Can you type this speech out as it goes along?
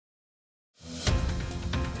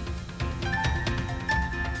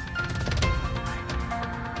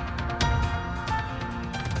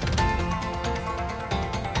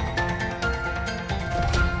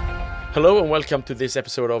Hello and welcome to this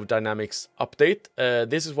episode of Dynamics Update.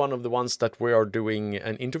 This is one of the ones that we are doing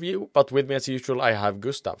an interview, but with me as usual I have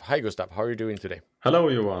Gustav. Hi Gustav, how are you doing today? Hello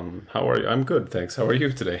Johan, how are you? I'm good, thanks. How are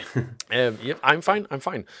you today? Yeah, I'm fine.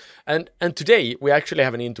 And today we actually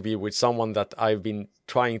have an interview with someone that I've been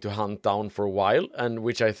trying to hunt down for a while, and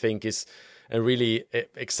which I think is a really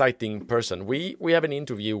exciting person. We have an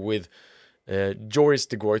interview with Joris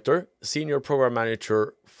de Gruyter, Senior Program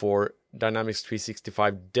Manager for Dynamics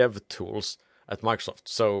 365 Dev Tools at Microsoft.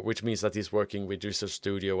 So, which means that he's working with Visual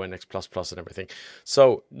Studio and X++ and everything.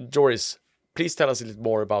 So, Joris, please tell us a little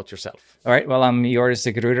more about yourself. All right. Well, I'm Joris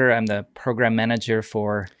de Gruyter. I'm the program manager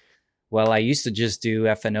for, I used to just do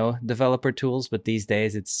F&O developer tools, but these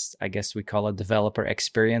days I guess we call it developer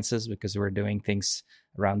experiences because we're doing things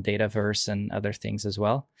around Dataverse and other things as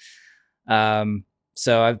well.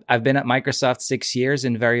 So I've been at Microsoft 6 years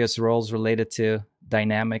in various roles related to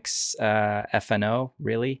Dynamics F&O,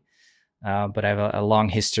 really. But I have a long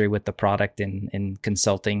history with the product in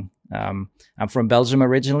consulting. I'm from Belgium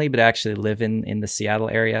originally, but I actually live in the Seattle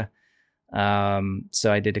area.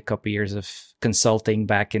 So I did a couple years of consulting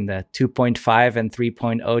back in the 2.5 and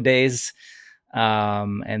 3.0 days,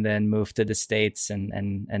 and then moved to the States and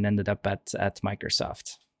ended up at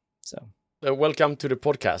Microsoft. So welcome to the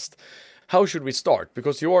podcast. How should we start?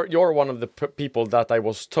 Because you're one of the people that I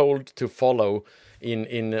was told to follow in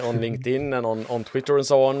on LinkedIn and on Twitter and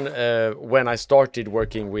so on when I started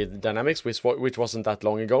working with Dynamics, which wasn't that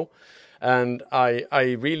long ago. And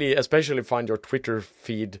I really especially find your Twitter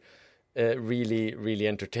feed really, really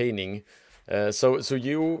entertaining. So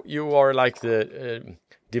you are like the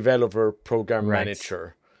developer program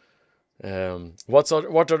manager. What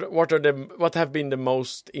have been the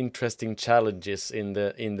most interesting challenges in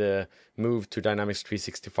the move to Dynamics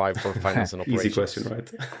 365 for finance and operations? Easy question,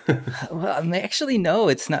 right? Well, actually, no,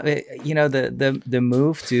 it's not. The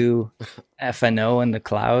move to F&O and the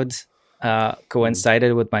cloud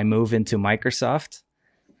coincided with my move into Microsoft.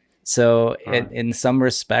 So in some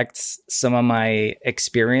respects, some of my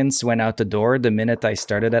experience went out the door the minute I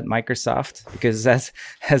started at Microsoft, because as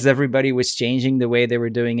everybody was changing the way they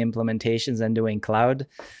were doing implementations and doing cloud,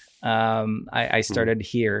 I started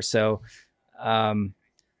here. So I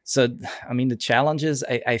mean, the challenges,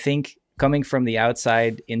 I think coming from the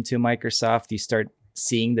outside into Microsoft, you start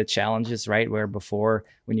seeing the challenges, right? Where before,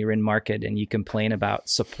 when you're in market and you complain about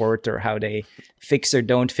support or how they fix or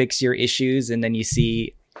don't fix your issues, and then you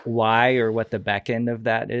see why or what the back end of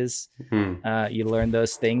that is. You learn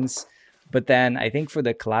those things. But then I think for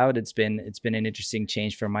the cloud, it's been an interesting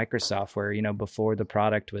change for Microsoft, where, before the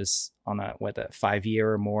product was on a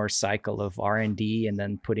 5-year or more cycle of R&D and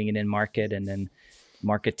then putting it in market, and then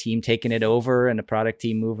market team taking it over and the product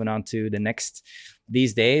team moving on to the next.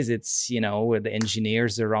 These days it's, where the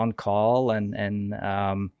engineers are on call and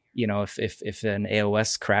if an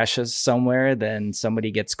AOS crashes somewhere, then somebody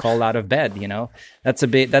gets called out of bed. That's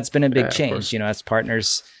been a big change. As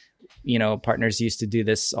partners, partners used to do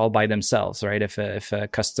this all by themselves, right? If a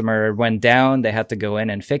customer went down, they had to go in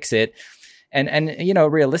and fix it. And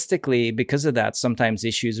realistically, because of that, sometimes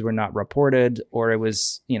issues were not reported, or it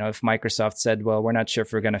was, if Microsoft said, well, we're not sure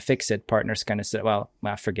if we're going to fix it, partners kind of said, well,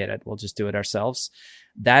 forget it. We'll just do it ourselves.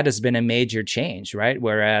 That has been a major change, right?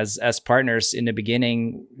 Whereas as partners in the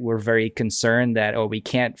beginning, we're very concerned that, we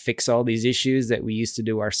can't fix all these issues that we used to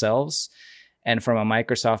do ourselves. And from a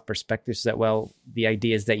Microsoft perspective, that, well, the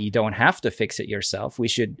idea is that you don't have to fix it yourself. We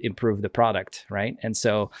should improve the product, right? And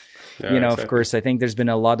so, exactly. Of course, I think there's been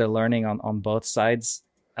a lot of learning on both sides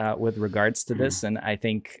with regards to this. And I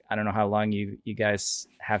think, I don't know how long you guys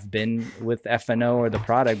have been with F&O or the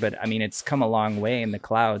product, but I mean, it's come a long way in the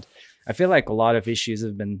cloud. I feel like a lot of issues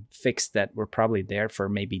have been fixed that were probably there for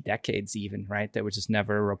maybe decades even, right? That were just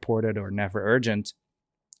never reported or never urgent.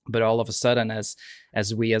 But all of a sudden,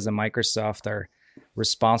 as we as a Microsoft are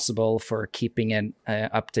responsible for keeping it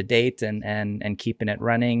up to date and keeping it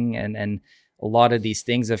running, and a lot of these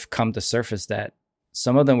things have come to surface that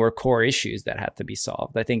some of them were core issues that had to be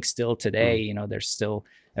solved. I think still today, there's still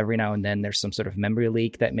every now and then there's some sort of memory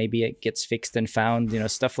leak that maybe it gets fixed and found,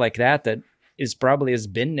 stuff like that is probably has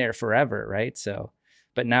been there forever, right? So,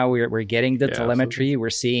 but now we're getting the telemetry.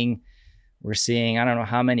 Absolutely. We're seeing I don't know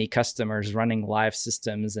how many customers running live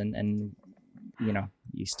systems, and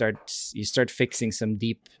you start fixing some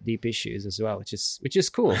deep issues as well, which is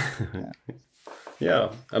cool.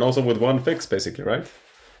 Yeah, and also with one fix, basically, right?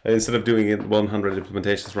 Instead of doing it 100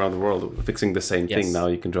 implementations around the world, fixing the same thing, now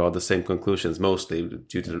you can draw the same conclusions, mostly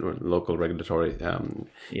due to the local regulatory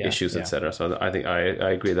issues, etc. So I think I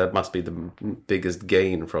agree that must be the biggest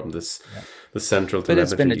gain from this, the central. But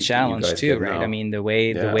it's been a challenge too, right? Now. I mean, the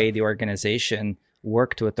way the organization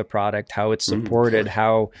worked with the product, how it's supported,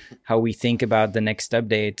 how we think about the next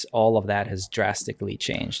update, all of that has drastically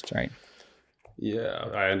changed, right? Yeah,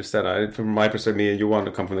 I understand. From my perspective, me and you want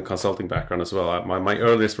to come from the consulting background as well. My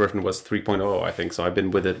earliest version was 3.0, I think, so I've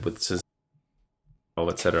been with it since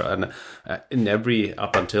etc. And in every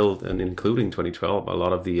up until and including 2012, a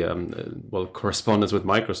lot of the correspondence with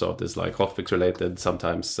Microsoft is like hotfix related,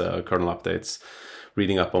 sometimes kernel updates,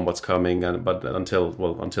 reading up on what's coming, but until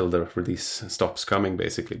the release stops coming,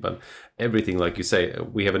 basically. But everything, like you say,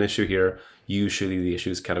 we have an issue here. Usually the issue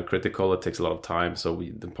is kind of critical. It takes a lot of time, so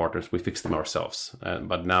the partners fix them ourselves.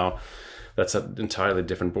 But now that's an entirely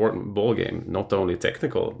different ball game. Not only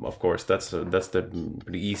technical, of course, that's the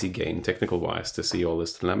pretty easy game technical wise to see all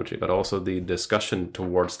this telemetry, but also the discussion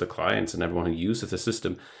towards the clients and everyone who uses the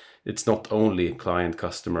system. It's not only client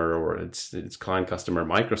customer, or it's client customer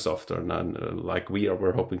Microsoft, or none like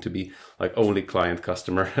we're hoping to be like only client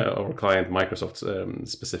customer or client Microsoft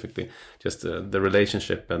specifically. Just the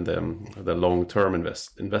relationship and the long-term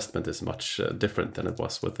investment is much different than it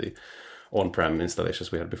was with the on-prem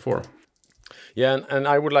installations we had before. Yeah, and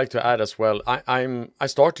I would like to add as well, I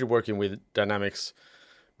started working with Dynamics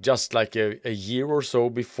just like a year or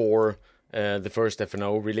so before the first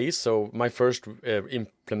FNO release. So my first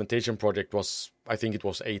implementation project was, I think it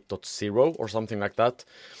was 8.0 or something like that.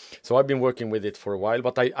 So I've been working with it for a while,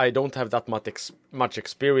 but I don't have that much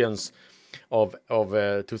experience of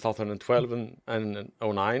 2012 and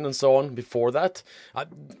 09 and so on before that.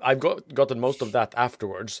 I've gotten most of that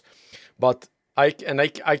afterwards, but I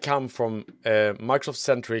come from a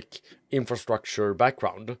Microsoft-centric infrastructure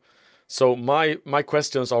background. So my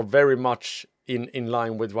questions are very much in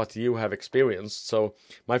line with what you have experienced. So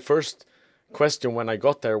my first question when I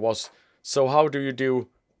got there was, so how do you do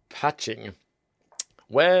patching?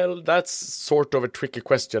 Well, that's sort of a tricky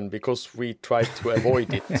question because we try to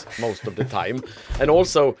avoid it most of the time. And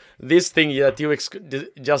also this thing that you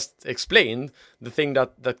just explained, the thing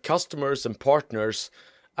that customers and partners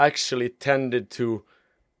actually tended to,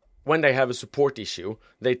 when they have a support issue,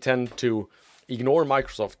 they tend to ignore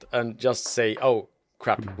Microsoft and just say, oh,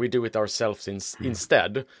 crap, we do it ourselves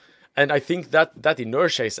instead. And I think that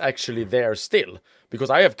inertia is actually there still, because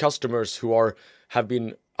I have customers who have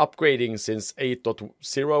been upgrading since 8.0,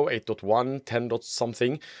 8.1, 10.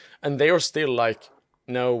 Something, and they are still like,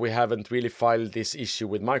 no, we haven't really filed this issue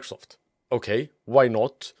with Microsoft. Okay, why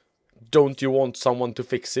not? Don't you want someone to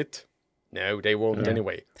fix it? No, they won't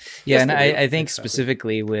anyway. Yeah, and I think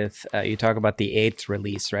specifically with, you talk about the 8th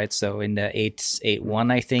release, right? So in the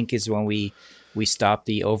 8.1, I think, is when we stopped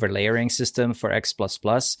the overlayering system for X++,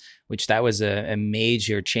 which that was a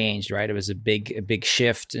major change, right? It was a big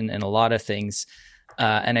shift in a lot of things.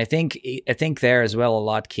 And I think there as well, a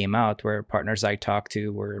lot came out where partners I talked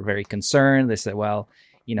to were very concerned. They said, well,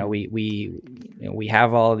 we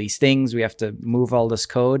have all these things, we have to move all this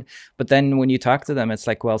code. But then when you talk to them, it's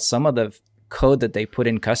like, well, some of the code that they put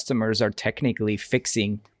in customers are technically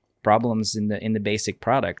fixing problems in the basic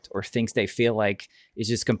product, or things they feel like is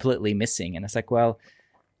just completely missing. And it's like, well,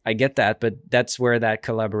 I get that, but that's where that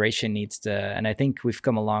collaboration needs to, and I think we've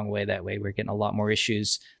come a long way that way. We're getting a lot more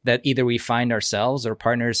issues that either we find ourselves or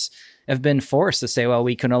partners have been forced to say, well,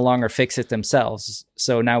 we can no longer fix it themselves.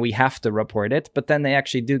 So now we have to report it, but then they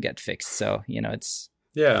actually do get fixed. So, it's.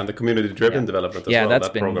 Yeah, and the community-driven development as well. That's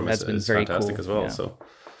been very fantastic cool as well.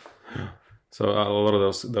 Yeah. So a lot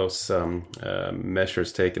of those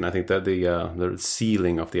measures taken. I think that the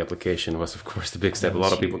sealing of the application was, of course, the big step. A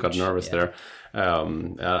lot of people got nervous there,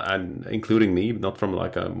 and including me. Not from I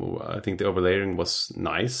think the overlaying was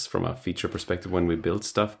nice from a feature perspective when we built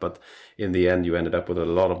stuff, but in the end, you ended up with a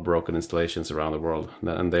lot of broken installations around the world,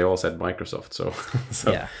 and they all said Microsoft. So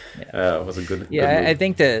it was a good. Yeah,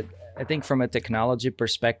 good move. I think from a technology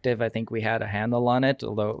perspective, I think we had a handle on it,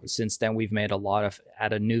 although since then we've made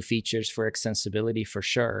added new features for extensibility for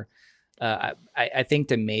sure. I think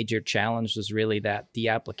the major challenge was really that the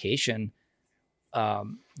application,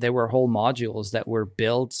 there were whole modules that were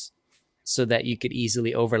built so that you could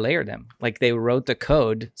easily overlayer them. Like they wrote the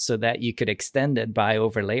code so that you could extend it by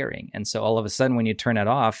overlayering. And so all of a sudden when you turn it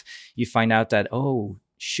off, you find out that, oh,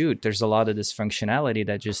 shoot, there's a lot of this functionality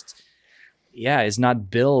that just... is not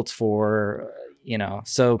built for,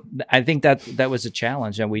 so I think that was a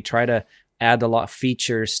challenge, and we try to add a lot of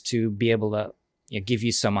features to be able to give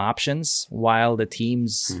you some options while the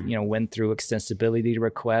teams, went through extensibility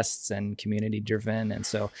requests and community driven. And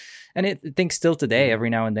so, I think still today, every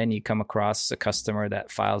now and then you come across a customer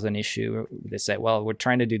that files an issue. They say, well, we're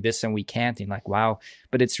trying to do this and we can't. And you're like, wow,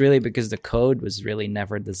 but it's really because the code was really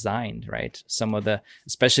never designed, right? Some of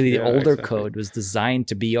especially the older code was designed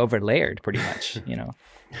to be overlayered pretty much,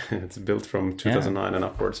 It's built from 2009 and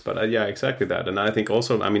upwards, but yeah, exactly that. And I think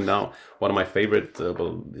also, I mean, now one of my favorite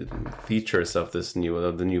features of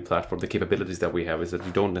the new platform, the capabilities that we have, is that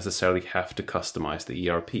you don't necessarily have to customize the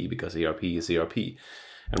ERP, because ERP is ERP.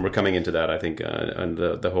 And we're coming into that, I think, and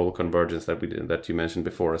the whole convergence that you mentioned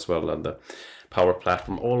before as well, and the Power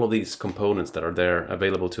Platform, all of these components that are there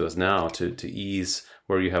available to us now to ease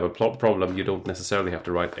where you have a problem. You don't necessarily have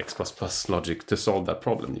to write X++ logic to solve that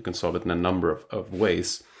problem. You can solve it in a number of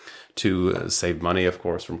ways to save money, of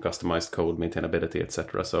course, from customized code, maintainability,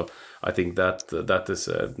 etc. So I think that is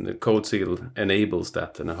Code Seal enables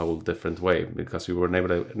that in a whole different way, because we were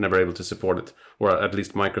never able to support it, or at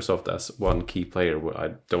least Microsoft as one key player.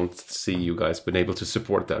 I don't see you guys been able to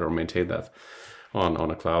support that or maintain that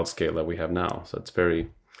on a cloud scale that we have now. So it's very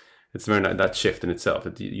that shift in itself.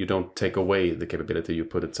 You don't take away the capability, you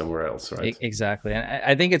put it somewhere else, right? Exactly. And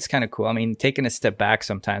I think it's kind of cool. I mean, taking a step back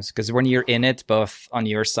sometimes, because when you're in it, both on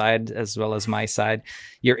your side as well as my side,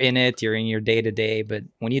 you're in it, you're in your day-to-day. But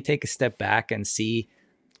when you take a step back and see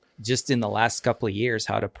just in the last couple of years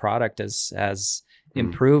how the product has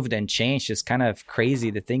improved and changed, it's kind of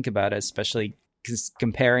crazy to think about it, especially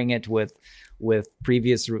comparing it with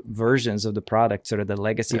previous versions of the product, sort of the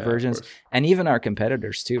legacy versions, and even our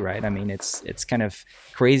competitors too, right? I mean, it's kind of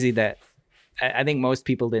crazy that I think most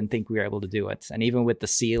people didn't think we were able to do it. And even with the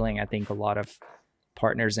ceiling, I think a lot of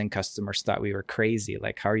partners and customers thought we were crazy.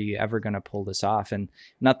 Like, how are you ever going to pull this off? And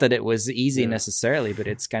not that it was easy necessarily, but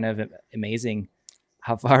it's kind of amazing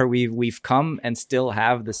how far we've come and still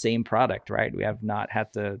have the same product, right? We have not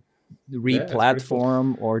had to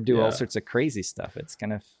re-platform or do all sorts of crazy stuff. It's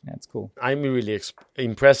kind of, it's cool. I'm really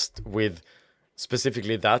impressed with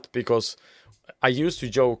specifically that, because I used to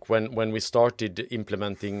joke when we started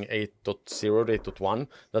implementing 8.0 to 8.1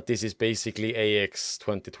 that this is basically AX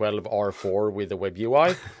 2012 R4 with a web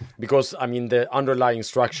UI, because I mean the underlying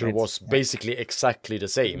structure was basically exactly the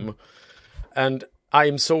same. And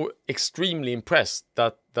I'm so extremely impressed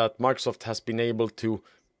that Microsoft has been able to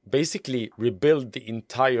basically rebuild the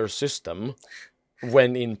entire system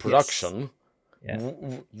when in production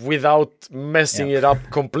without messing it up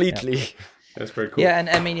completely. That's very cool. Yeah, and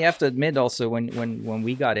I mean, you have to admit also when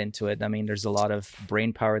we got into it, I mean, there's a lot of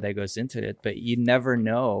brain power that goes into it, but you never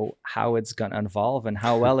know how it's going to evolve and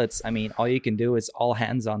how well it's, I mean, all you can do is all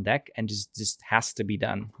hands on deck and just has to be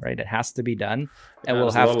done, right? It has to be done. And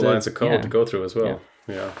we'll have a lot of lines of code to go through as well.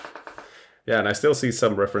 Yeah, and I still see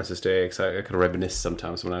some references to AX. I kind of reminisce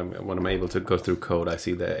sometimes when I'm able to go through code. I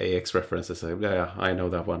see the AX references. I know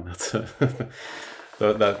that one.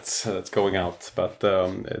 That's going out. But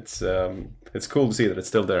it's cool to see that it's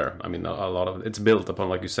still there. I mean, a lot of it's built upon,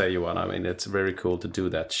 like you say, Johan. I mean, it's very cool to do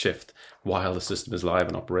that shift while the system is live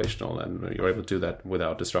and operational, and you're able to do that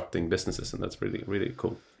without disrupting businesses, and that's really, really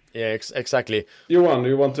cool. Yeah, exactly. Johan, do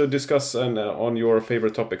you want to discuss on your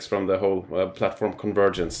favorite topics from the whole platform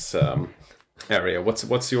convergence area?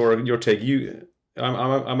 What's your take?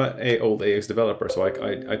 I'm an old AX developer, so I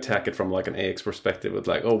attack it from like an AX perspective with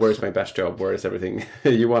like, oh, where's my batch job? Where is everything?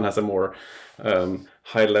 Johan has a more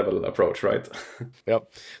high level approach, right?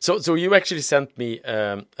 Yep. So you actually sent me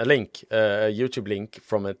a link, a YouTube link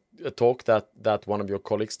from a talk that one of your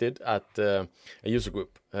colleagues did at a user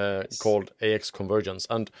group called AX Convergence.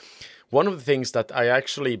 And one of the things that I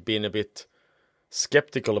actually been a bit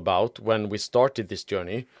skeptical about when we started this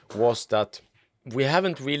journey was that we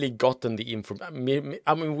haven't really gotten the info. I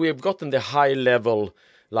mean, we have gotten the high level,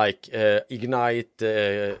 like Ignite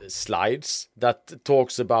slides that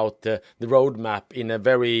talks about the roadmap in a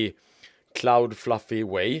very cloud fluffy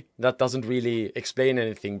way that doesn't really explain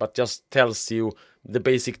anything, but just tells you the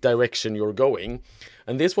basic direction you're going.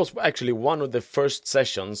 And this was actually one of the first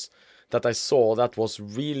sessions that I saw that was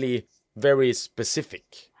really very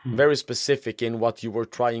specific in what you were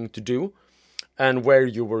trying to do and where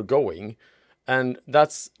you were going. And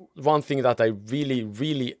that's one thing that I really,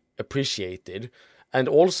 really appreciated. And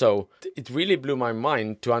also, it really blew my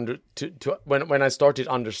mind when I started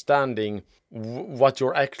understanding what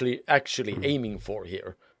you're actually aiming for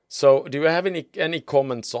here. So, do you have any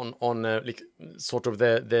comments on like sort of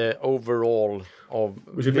the overall of?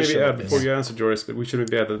 We should maybe add before you answer, Joris, but we should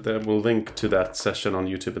maybe add that we'll link to that session on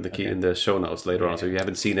YouTube in the show notes later on. So if you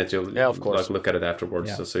haven't seen it, you'll of course look at it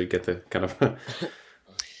afterwards, so you get the kind of.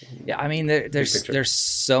 Yeah, I mean, there's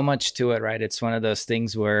so much to it, right? It's one of those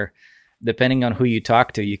things where, depending on who you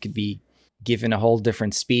talk to, you could be given a whole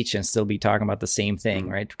different speech and still be talking about the same thing,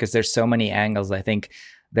 right? Because there's so many angles. I think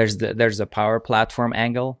there's a Power Platform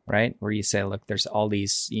angle, right? Where you say, look, there's all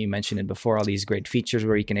these, you mentioned it before, all these great features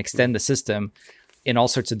where you can extend the system. in all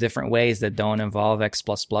sorts of different ways that don't involve X++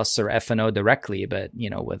 or F&O directly, but,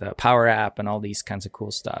 with a Power App and all these kinds of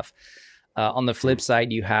cool stuff. On the flip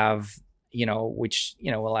side, you have, which,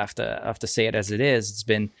 we'll have to say it as it is. It's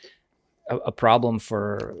been a problem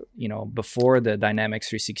for, before the Dynamics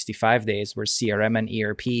 365 days, where CRM and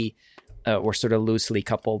ERP were sort of loosely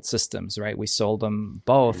coupled systems, right? We sold them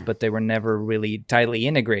both, but they were never really tightly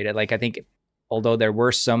integrated. Like, I think, although there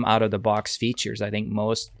were some out of the box features, I think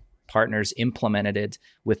most partners implemented it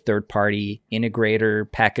with third-party integrator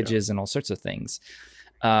packages and all sorts of things.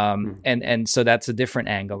 And so that's a different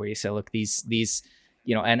angle where you say, look, these,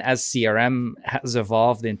 and as CRM has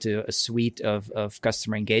evolved into a suite of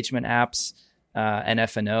customer engagement apps, and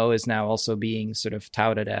F&O is now also being sort of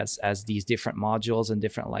touted as these different modules and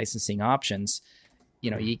different licensing options.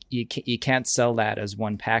 You can't sell that as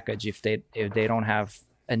one package if they don't have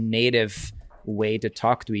a native way to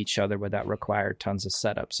talk to each other without require tons of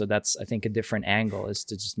setup. So that's, I think, a different angle, is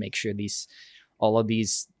to just make sure all of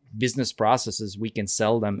these business processes, we can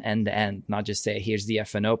sell them end to end, not just say, here's the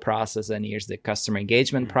F&O process and here's the customer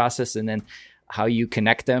engagement process, and then how you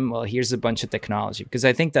connect them. Well, here's a bunch of technology, because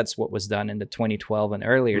I think that's what was done in the 2012 and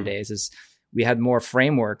earlier days, is we had more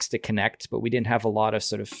frameworks to connect, but we didn't have a lot of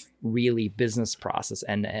sort of really business process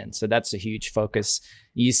end to end. So that's a huge focus.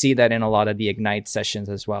 You see that in a lot of the Ignite sessions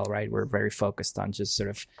as well, right? We're very focused on just sort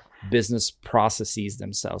of business processes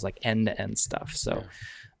themselves, like end to end stuff. So,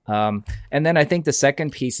 and then I think the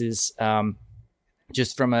second piece is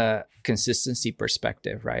just from a consistency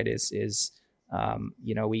perspective, right?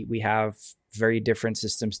 We have very different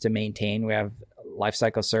systems to maintain. We have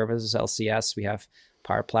Lifecycle Services, LCS. We have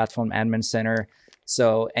Power Platform Admin Center.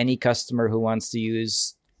 So any customer who wants to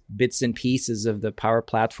use bits and pieces of the Power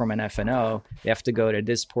Platform and F&O, they have to go to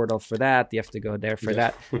this portal for that. They have to go there for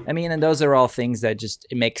that. I mean, and those are all things that just,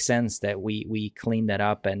 it makes sense that we clean that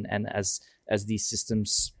up. And as these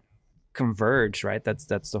systems converge, right?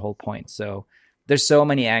 That's the whole point. So there's so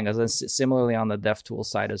many angles. And similarly on the DevTools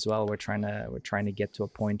side as well, we're trying to get to a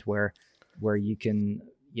point where you can,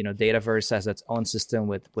 Dataverse has its own system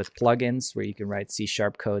with plugins where you can write C#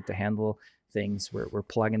 code to handle things. We're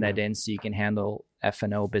plugging that in so you can handle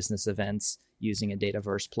F&O business events using a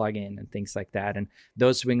Dataverse plugin and things like that. And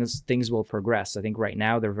those things will progress. I think right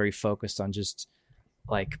now they're very focused on just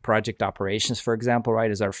like project operations, for example,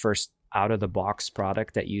 right, is our first out of the box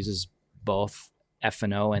product that uses both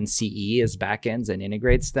F&O and CE as backends and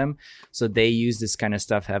integrates them. So they use this kind of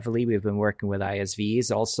stuff heavily. We've been working with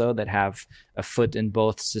ISVs also that have a foot in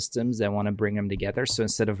both systems that want to bring them together. So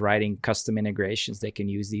instead of writing custom integrations, they can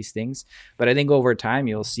use these things. But I think over time,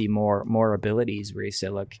 you'll see more abilities where you say,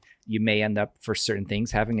 look, you may end up for certain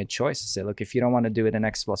things having a choice to say, look, if you don't want to do it in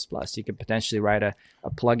X++, you could potentially write a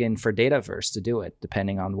plugin for Dataverse to do it,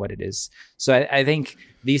 depending on what it is. So I think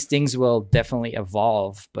these things will definitely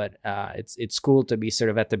evolve, but it's cool to be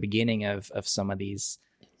sort of at the beginning of some of these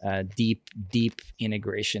deep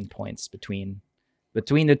integration points between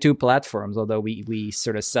the two platforms, although we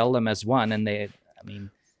sort of sell them as one, and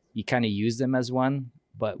you kind of use them as one,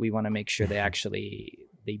 but we want to make sure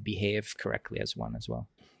they behave correctly as one as well.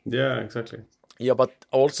 Yeah, exactly. Yeah, but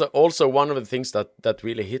also one of the things that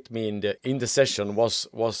really hit me in the session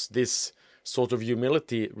was this sort of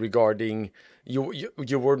humility regarding you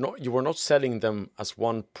were not selling them as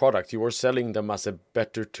one product. You were selling them as a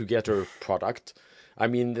better together product. I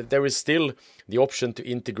mean, there is still the option to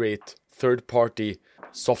integrate third-party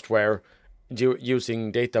software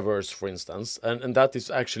using Dataverse, for instance, and that is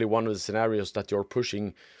actually one of the scenarios that you're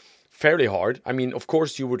pushing fairly hard. I mean, of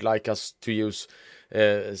course, you would like us to use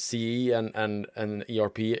CE and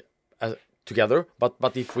ERP together,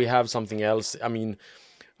 but if we have something else, I mean,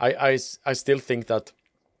 I still think that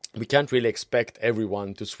we can't really expect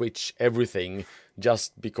everyone to switch everything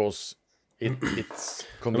just because it's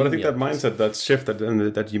convenient. But I think that mindset, that shift,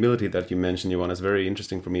 that humility that you mentioned, Johan, is very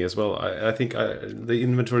interesting for me as well. I think the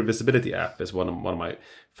Inventory Visibility app is one of my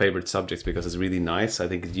favorite subjects because it's really nice. I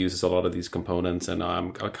think it uses a lot of these components, and I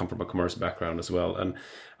come from a commerce background as well. And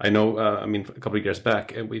I know, a couple of years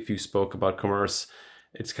back, if you spoke about commerce,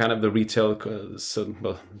 it's kind of the retail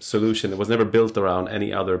solution. It was never built around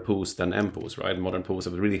any other POS than mPOS, right? Modern POS are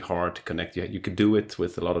really hard to connect. You could do it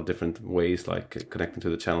with a lot of different ways, like connecting to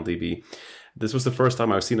the channel DB. This was the first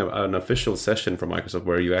time I've seen an official session from Microsoft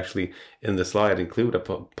where you actually, in the slide, include a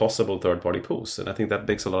possible third-party POS. And I think that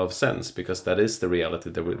makes a lot of sense because that is the reality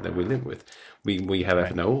that we live with. We have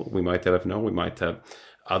F&O, we might have F&O, we might have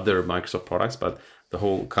other Microsoft products, but the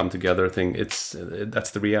whole come together thing, that's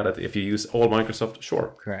the reality. If you use all Microsoft,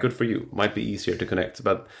 sure, correct, good for you. Might be easier to connect,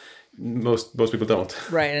 but most people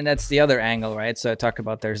don't. Right, and that's the other angle, right? So I talk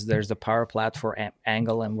about there's the Power Platform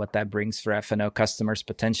angle and what that brings for F&O customers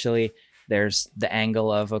potentially. There's the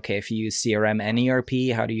angle of, okay, if you use CRM and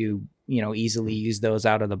ERP, how do you easily use those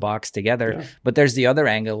out of the box together? Yeah. But there's the other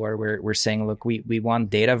angle where we're saying, look, we want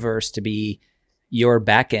Dataverse to be your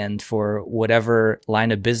backend for whatever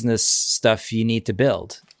line of business stuff you need to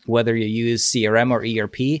build. Whether you use CRM or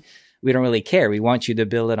ERP, we don't really care. We want you to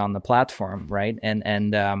build it on the platform, right?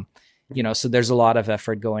 And so there's a lot of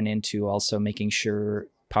effort going into also making sure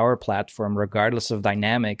Power Platform, regardless of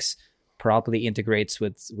Dynamics, properly integrates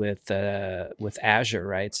with Azure,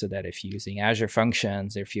 right? So that if you're using Azure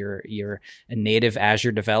Functions, if you're a native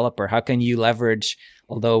Azure developer, how can you leverage?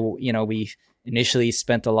 Although we initially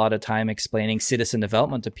spent a lot of time explaining citizen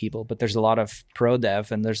development to people, but there's a lot of pro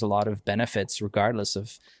dev and there's a lot of benefits regardless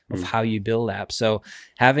of how you build apps. So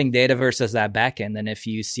having Dataverse as that backend, and if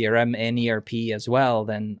you use CRM and ERP as well,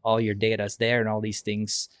 then all your data is there and all these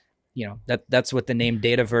things. That's what the name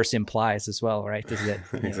Dataverse implies as well, right? Is that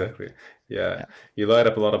exactly? Yeah, you light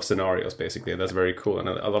up a lot of scenarios basically. That's very cool, and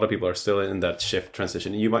a lot of people are still in that shift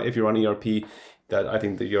transition. You might, if you're on ERP, that I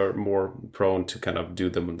think that you're more prone to kind of do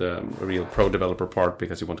the real pro developer part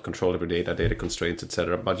because you want to control every data constraints,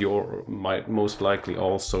 etc. But you might most likely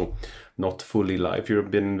also not fully live. If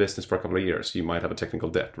you've been in business for a couple of years, you might have a technical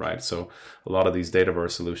debt, right? So a lot of these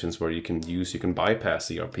Dataverse solutions where you can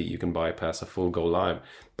bypass ERP, you can bypass a full go live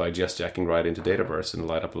by just jacking right into Dataverse and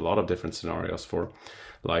light up a lot of different scenarios for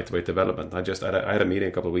lightweight development. I had a meeting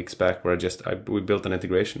a couple of weeks back where we built an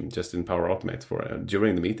integration just in Power Automate for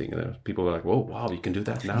during the meeting, and people were like, "Whoa, wow, you can do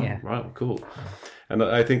that now! Yeah. Wow, cool." And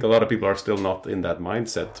I think a lot of people are still not in that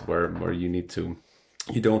mindset where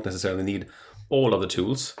you don't necessarily need all of the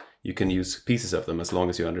tools. You can use pieces of them as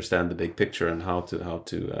long as you understand the big picture and how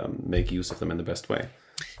to make use of them in the best way.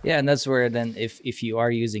 Yeah, and that's where then if you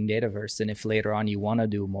are using Dataverse, and if later on you want to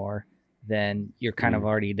do more, then you're kind of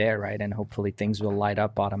already there, right? And hopefully things will light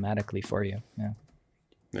up automatically for you.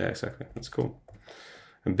 Yeah, exactly. That's cool.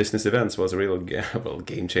 And business events was a real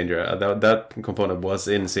game changer. That component was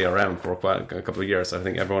in CRM for quite a couple of years. I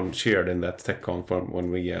think everyone cheered in that TechCon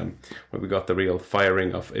when we got the real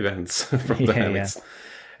firing of events from Dynamics. Yeah.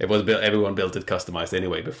 It was everyone built it customized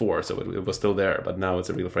anyway before, so it was still there. But now it's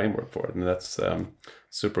a real framework for it, and that's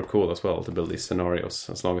super cool as well to build these scenarios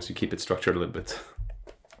as long as you keep it structured a little bit.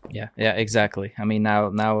 Yeah, exactly. I mean, now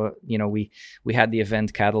we had the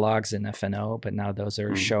event catalogs in F&O, but now those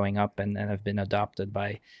are showing up and have been adopted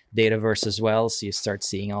by Dataverse as well. So you start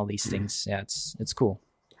seeing all these things. Yeah, it's cool.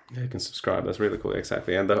 Yeah, you can subscribe. That's really cool.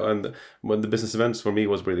 Exactly. And when the business events for me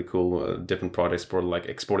was really cool, different projects for like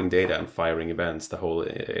exporting data and firing events, the whole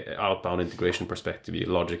outbound integration perspective,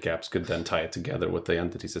 logic apps could then tie it together with the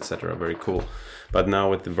entities, etc. Very cool. But now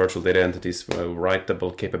with the virtual data entities,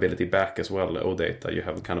 writable capability back as well, OData, you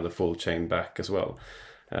have kind of the full chain back as well.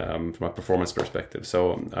 From a performance perspective.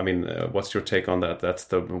 So, I mean, what's your take on that? That's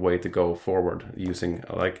the way to go forward, using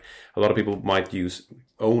like a lot of people might use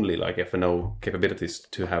only like F&O capabilities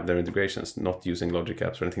to have their integrations, not using logic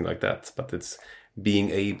apps or anything like that. But it's being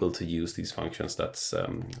able to use these functions. That's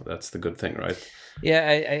the good thing, right?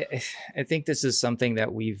 Yeah, I think this is something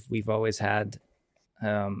that we've always had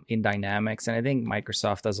in Dynamics, and I think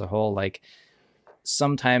Microsoft as a whole, like,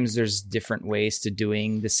 sometimes there's different ways to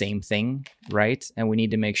doing the same thing, right? And we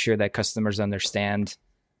need to make sure that customers understand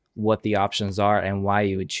what the options are and why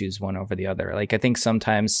you would choose one over the other. Like, I think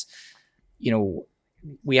sometimes,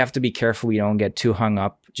 we have to be careful we don't get too hung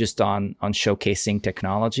up just on showcasing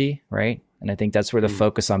technology, right? And I think that's where the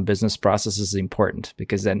focus on business processes is important,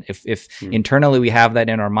 because then if internally we have that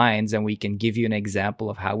in our minds and we can give you an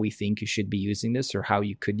example of how we think you should be using this or how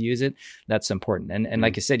you could use it, that's important. And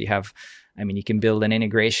like I said, you can build an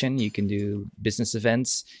integration, you can do business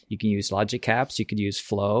events, you can use logic apps, you could use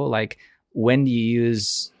flow. Like, when do you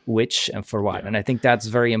use which and for what? Yeah. And I think that's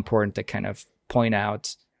very important to kind of point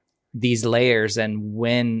out these layers and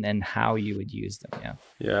when and how you would use them.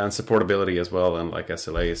 Yeah, and supportability as well, and like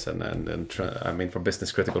SLAs and for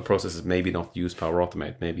business critical processes, maybe not use Power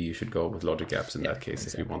Automate. Maybe you should go with logic apps in that case,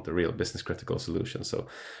 exactly, if you want the real business critical solution. So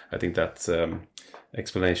I think that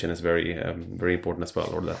explanation is very very important as well,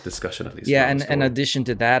 or that discussion at least. Yeah, and in addition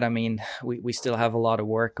to that, I mean, we still have a lot of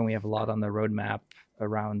work and we have a lot on the roadmap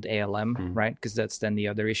around ALM, right? Because that's then the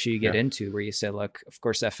other issue you get into, where you say, look, of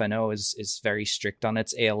course, F&O is very strict on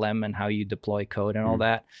its ALM and how you deploy code and all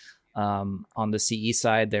that. On the CE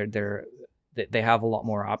side, they have a lot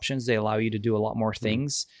more options. They allow you to do a lot more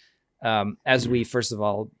things. As we, first of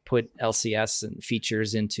all, put LCS and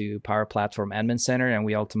features into Power Platform Admin Center, and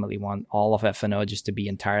we ultimately want all of F&O just to be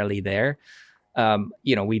entirely there.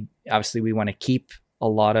 We want to keep a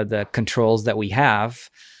lot of the controls that we have.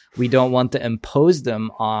 We don't want to impose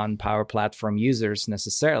them on Power Platform users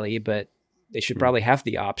necessarily, but they should probably have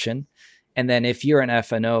the option. And then if you're an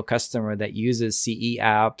F&O customer that uses CE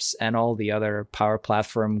apps and all the other Power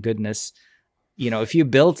Platform goodness, if you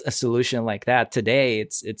built a solution like that today,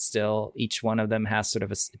 it's still, each one of them has sort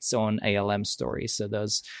of its own ALM story. So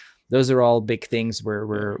those are all big things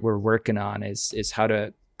we're working on is how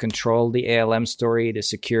to control the ALM story, the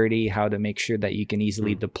security, how to make sure that you can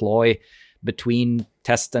easily deploy between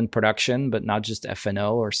test and production, but not just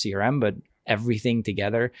F&O or CRM, but everything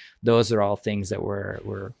together. Those are all things that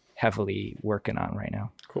we're heavily working on right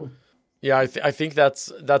now. Cool. Yeah, I think that's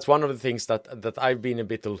one of the things that I've been a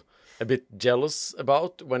bit jealous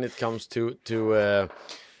about when it comes to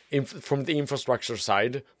from the infrastructure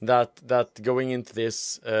side. That going into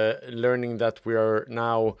this, learning that we are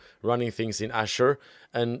now running things in Azure,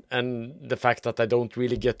 and the fact that I don't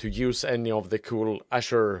really get to use any of the cool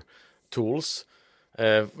Azure tools,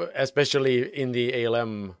 especially in the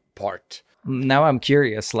ALM part. Now I'm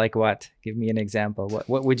curious, like what? Give me an example.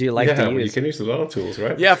 What would you like to use? You can use a lot of tools,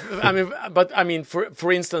 right? Yeah, I mean,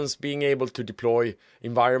 for instance, being able to deploy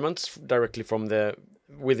environments directly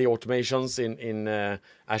with the automations in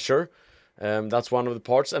Azure, that's one of the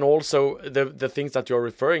parts. And also the things that you're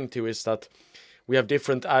referring to is that we have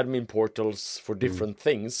different admin portals for different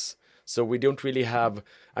things. So we don't really have,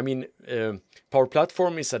 Power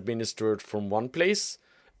Platform is administered from one place,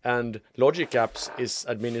 and Logic Apps is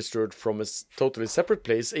administered from a totally separate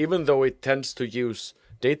place, even though it tends to use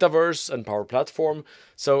Dataverse and Power Platform.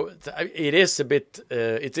 So it is a bit,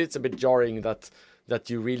 it's a bit jarring that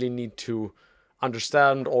you really need to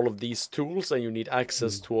understand all of these tools and you need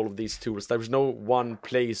access to all of these tools. There's no one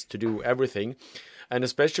place to do everything, and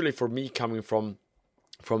especially for me coming from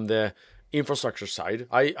the infrastructure side,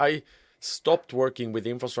 I stopped working with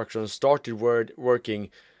infrastructure and started working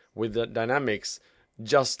with the Dynamics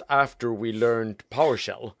just after we learned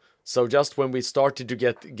PowerShell. So just when we started to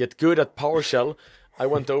get good at PowerShell, I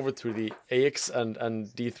went over to the AX and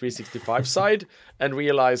D365 side and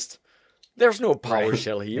realized there's no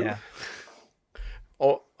PowerShell here. Yeah.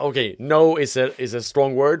 Oh, okay. No is a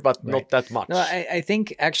strong word, but not that much. No, I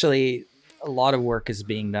think actually a lot of work is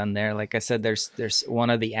being done there. Like I said, there's one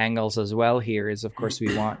of the angles as well here is, of course,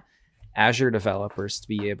 we want Azure developers to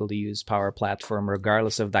be able to use Power Platform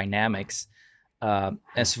regardless of Dynamics.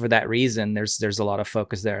 As for that reason, there's a lot of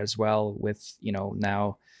focus there as well with,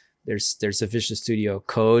 now there's a Visual Studio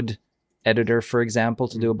Code editor, for example,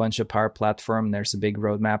 to do a bunch of Power Platform. There's a big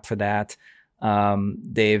roadmap for that.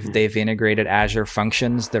 They've integrated Azure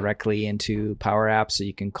functions directly into Power Apps, so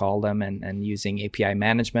you can call them and using API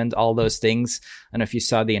management, all those things. I don't know if you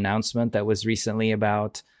saw the announcement that was recently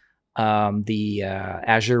about the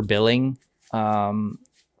Azure billing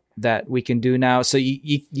that we can do now. So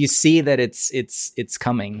you see that it's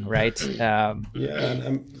coming, right?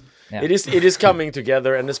 It is coming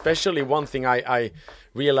together, and especially one thing I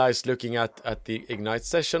realized looking at the Ignite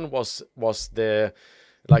session was the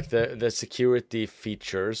security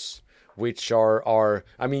features, which are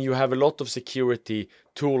you have a lot of security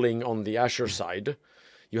tooling on the Azure side.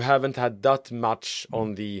 You haven't had that much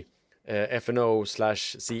on the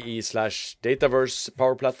F&O/CE/Dataverse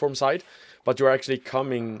Power Platform side, but you're actually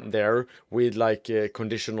coming there with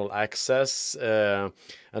conditional access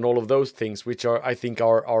and all of those things, which I think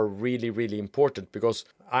are really, really important, because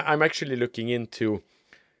I'm actually looking into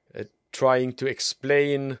trying to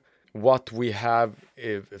explain what we have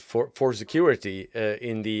for security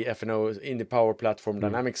in the F&O, in the Power Platform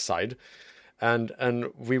Dynamics side, and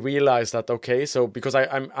we realized that so because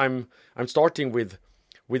I'm starting with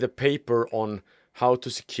a paper on how to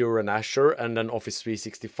secure an Azure and an Office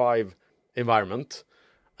 365 environment,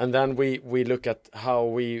 and then we look at how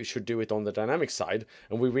we should do it on the Dynamics side,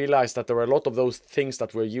 and we realized that there are a lot of those things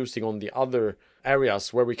that we're using on the other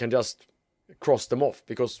areas where we can just cross them off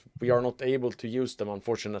because we are not able to use them,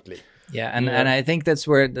 unfortunately. And I think that's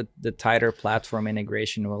where the tighter platform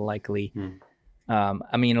integration will likely a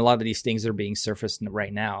lot of these things are being surfaced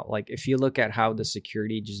right now. Like if you look at how the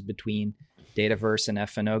security just between Dataverse and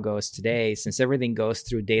F&O goes today, since everything goes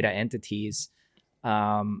through data entities,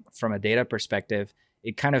 from a data perspective,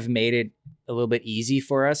 it kind of made it a little bit easy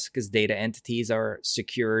for us because data entities are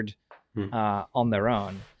secured on their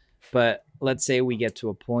own. But let's say we get to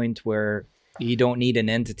a point where you don't need an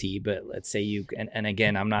entity, but let's say you, and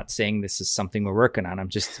again, I'm not saying this is something we're working on. I'm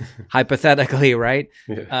just hypothetically, right?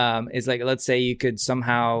 Yeah. It's like, let's say you could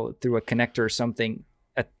somehow through a connector or something,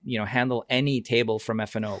 handle any table from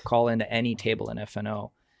F&O, call into any table in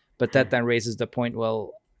F&O. But that then raises the point,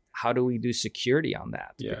 well, how do we do security on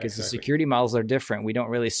that? Yeah, because exactly. the security models are different. We don't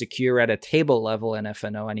really secure at a table level in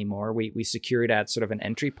FNO anymore. We secure it at sort of an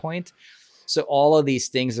entry point. So all of these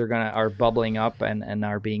things are bubbling up and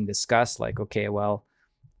are being discussed. Like, okay, well,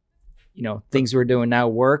 things we're doing now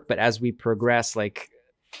work, but as we progress, like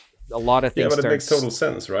a lot of things. Yeah, but it makes total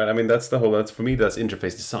sense, right? I mean, that's for me, that's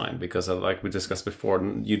interface design, because like we discussed before,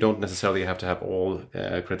 you don't necessarily have to have all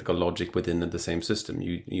critical logic within the same system.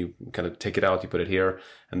 You kind of take it out, you put it here,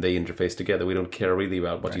 and they interface together. We don't care really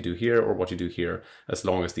about what you do here or what you do here, as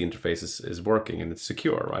long as the interface is working and it's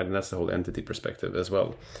secure, right? And that's the whole entity perspective as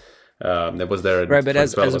well. That was there, right? But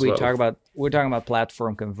as we talk about, we're talking about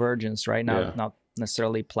platform convergence, right? Not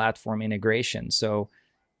necessarily platform integration. So,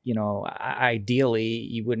 ideally,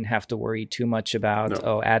 you wouldn't have to worry too much about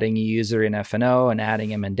adding a user in FNO and adding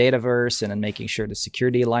him in Dataverse and then making sure the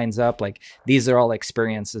security lines up. Like, these are all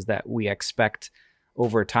experiences that we expect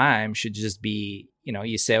over time should just be,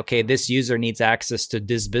 you say, okay, this user needs access to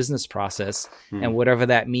this business process, and whatever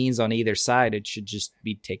that means on either side, it should just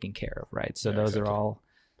be taken care of, right? So those are all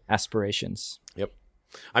aspirations. Yep.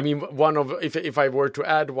 I mean, if I were to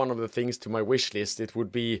add one of the things to my wish list, it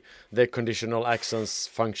would be the conditional access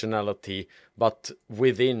functionality, but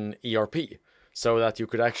within ERP, so that you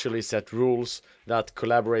could actually set rules that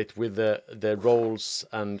collaborate with the roles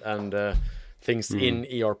and things in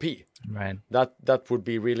ERP. Right. That would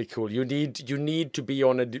be really cool. You need to be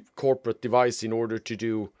on a corporate device in order to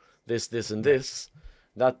do this, and this.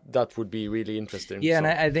 That would be really interesting. Yeah, so. And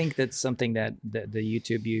I think that's something that the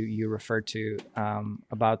YouTube you referred to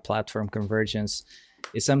about platform convergence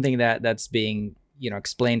is something that's being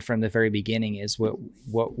explained from the very beginning. Is what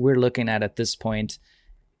we're looking at this point.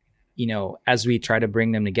 As we try to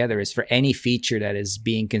bring them together, is for any feature that is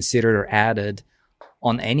being considered or added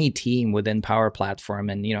on any team within Power Platform,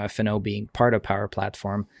 and FNO being part of Power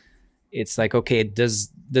Platform, it's like, okay,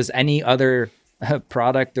 does any other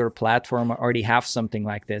product or platform already have something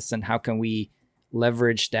like this, and how can we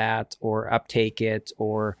leverage that or uptake it?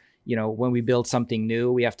 Or when we build something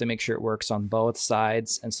new, we have to make sure it works on both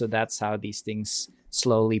sides, and so that's how these things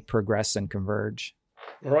slowly progress and converge.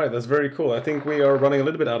 All right, that's very cool. I think we are running a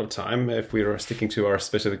little bit out of time if we are sticking to our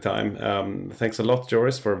specific time. Thanks a lot,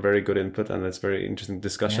 Joris, for a very good input, and it's very interesting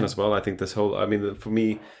discussion as well. I think for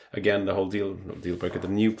me, again, the whole deal breaker, the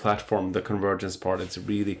new platform, the convergence part, it's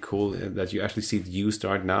really cool that you actually see it used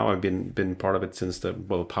right now. I've been part of it since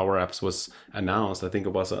Power Apps was announced. I think I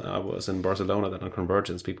was in Barcelona that on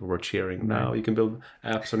convergence, people were cheering. Now you can build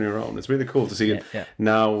apps on your own. It's really cool to see it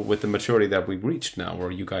now with the maturity that we've reached now,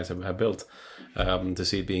 or you guys have built, to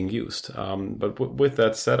see it being used. But with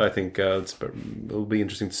that said, I think it'll be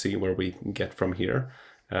interesting to see where we get from here.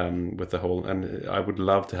 With the whole, and I would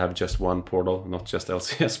love to have just one portal, not just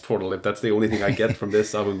LCS portal. If that's the only thing I get from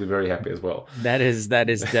this, I will be very happy as well. That is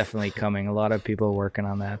definitely coming. A lot of people working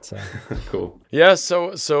on that. So cool. Yeah.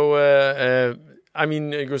 So I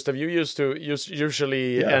mean, Gustav, you used to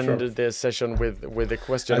usually end the session with a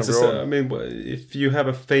question of your own. I mean, if you have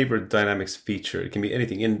a favorite Dynamics feature, it can be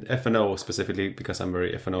anything in FNO specifically, because I'm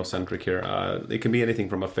very FNO centric here. It can be anything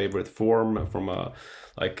from a favorite form, from a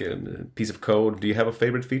piece of code. Do you have a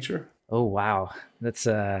favorite feature? Oh wow, that's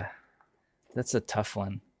a tough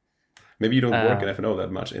one. Maybe you don't work in FNO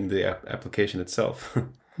that much in the application itself.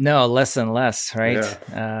 No, less and less, right?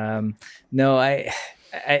 Yeah. No,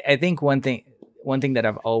 I think one thing that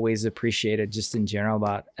I've always appreciated just in general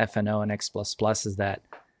about FNO and X++ is that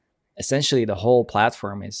essentially the whole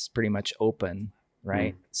platform is pretty much open,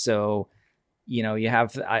 right? So, you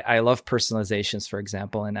have, I love personalizations, for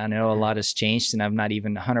example, and I know a lot has changed, and I'm not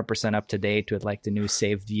even 100% up to date with like the new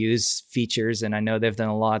saved views features. And I know they've done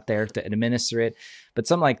a lot there to administer it, but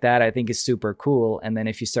something like that I think is super cool. And then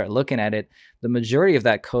if you start looking at it, the majority of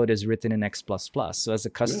that code is written in X++. So as a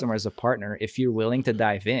customer, as a partner, if you're willing to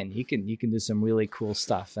dive in, you can do some really cool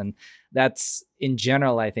stuff. And that's in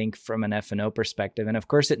general, I think, from an FNO perspective. And of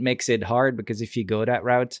course, it makes it hard because if you go that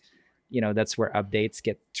route, that's where updates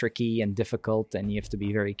get tricky and difficult, and you have to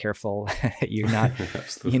be very careful. You're not,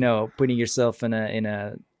 putting yourself in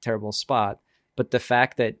a terrible spot. But the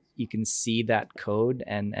fact that you can see that code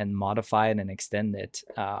and modify it and extend it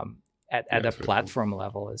at a platform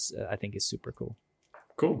level is, I think, is super cool.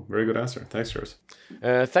 Cool. Very good answer. Thanks, Joris.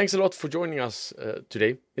 Thanks a lot for joining us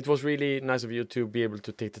today. It was really nice of you to be able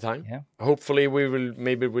to take the time. Yeah. Hopefully we'll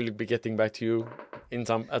be getting back to you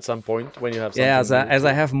at some point when you have something. Yeah, as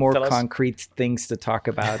I have more concrete things to talk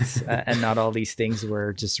about and not all these things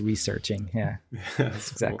we're just researching. Yeah.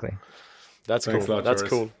 Exactly. Cool. That's Thanks cool. a lot, That's Joris.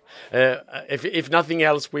 cool. If nothing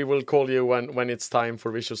else, we will call you when it's time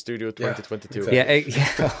for Visual Studio 2022.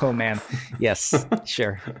 Yeah. Oh man. Yes.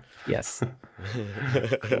 Sure. Yes.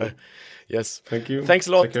 Yes. Thank you. Thanks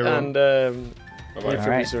a lot, Take care, everyone. and Bye-bye. All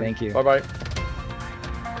right. Thank you. Bye bye.